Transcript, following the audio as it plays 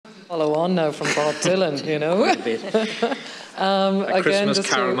Follow on now from Bob Dylan, you know. A Christmas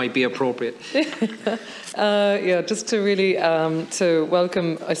carol might be appropriate. Yeah, just to really to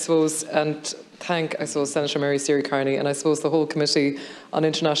welcome, I suppose, and thank, I suppose, Senator Mary Siri Carney and I suppose the whole Committee on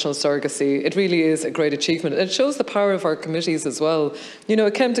International Surrogacy. It really is a great achievement. It shows the power of our committees as well. You know,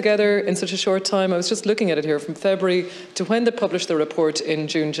 it came together in such a short time. I was just looking at it here from February to when they published the report in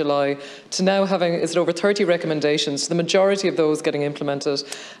June, July, to now having, is it over 30 recommendations, the majority of those getting implemented.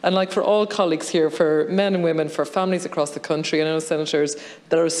 And like for all colleagues here, for men and women, for families across the country, and I know senators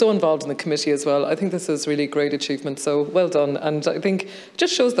that are so involved in the committee as well, I think this is really a great achievement. So well done. And I think it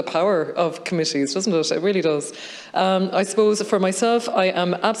just shows the power of committees, doesn't it? It really does. I suppose for myself, I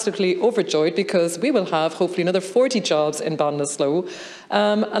am absolutely overjoyed because we will have hopefully another 40 jobs in Ballinasloe.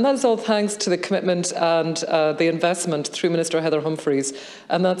 And that is all thanks to the commitment and the investment through Minister Heather Humphreys.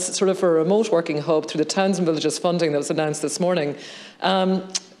 And that's sort of a remote working hub through the Towns and Villages funding that was announced this morning.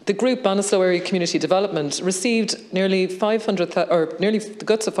 The group Ballinasloe Area Community Development received nearly 500,000, or nearly the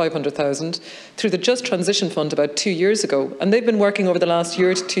guts of 500,000 through the Just Transition Fund about 2 years ago. And they've been working over the last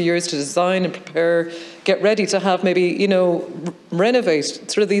year to 2 years to design and prepare, get ready to have maybe, you know, renovate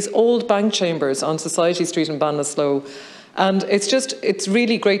sort of these old bank chambers on Society Street in Ballinasloe. And it's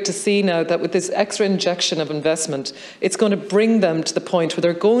really great to see now that with this extra injection of investment, it's going to bring them to the point where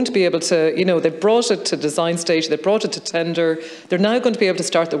they're going to be able to, you know, they've brought it to design stage, they've brought it to tender, they're now going to be able to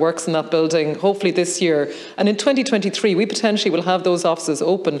start the works in that building, hopefully this year. And in 2023, we potentially will have those offices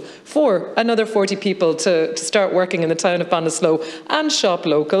open for another 40 people to start working in the town of Ballinasloe and shop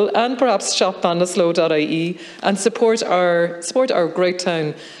local and perhaps shop ballinasloe.ie and support our great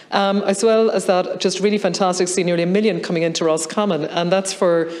town. As well as that, just really fantastic to see nearly $1 million coming into Roscommon, and that's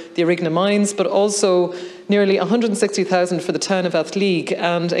for the Airigna mines, but also nearly 160,000 for the town of Athleague,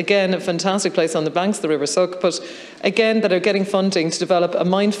 and again, a fantastic place on the banks of the River Suck, but again, that are getting funding to develop a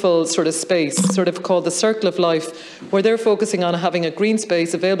mindful sort of space, sort of called the Circle of Life, where they're focusing on having a green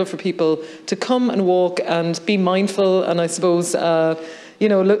space available for people to come and walk and be mindful, and I suppose you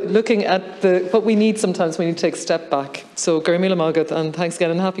know, looking at what we need sometimes, we need to take a step back. So, Gurmila Magat, and thanks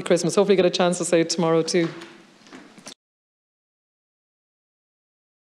again, and happy Christmas. Hopefully you get a chance to say it tomorrow too.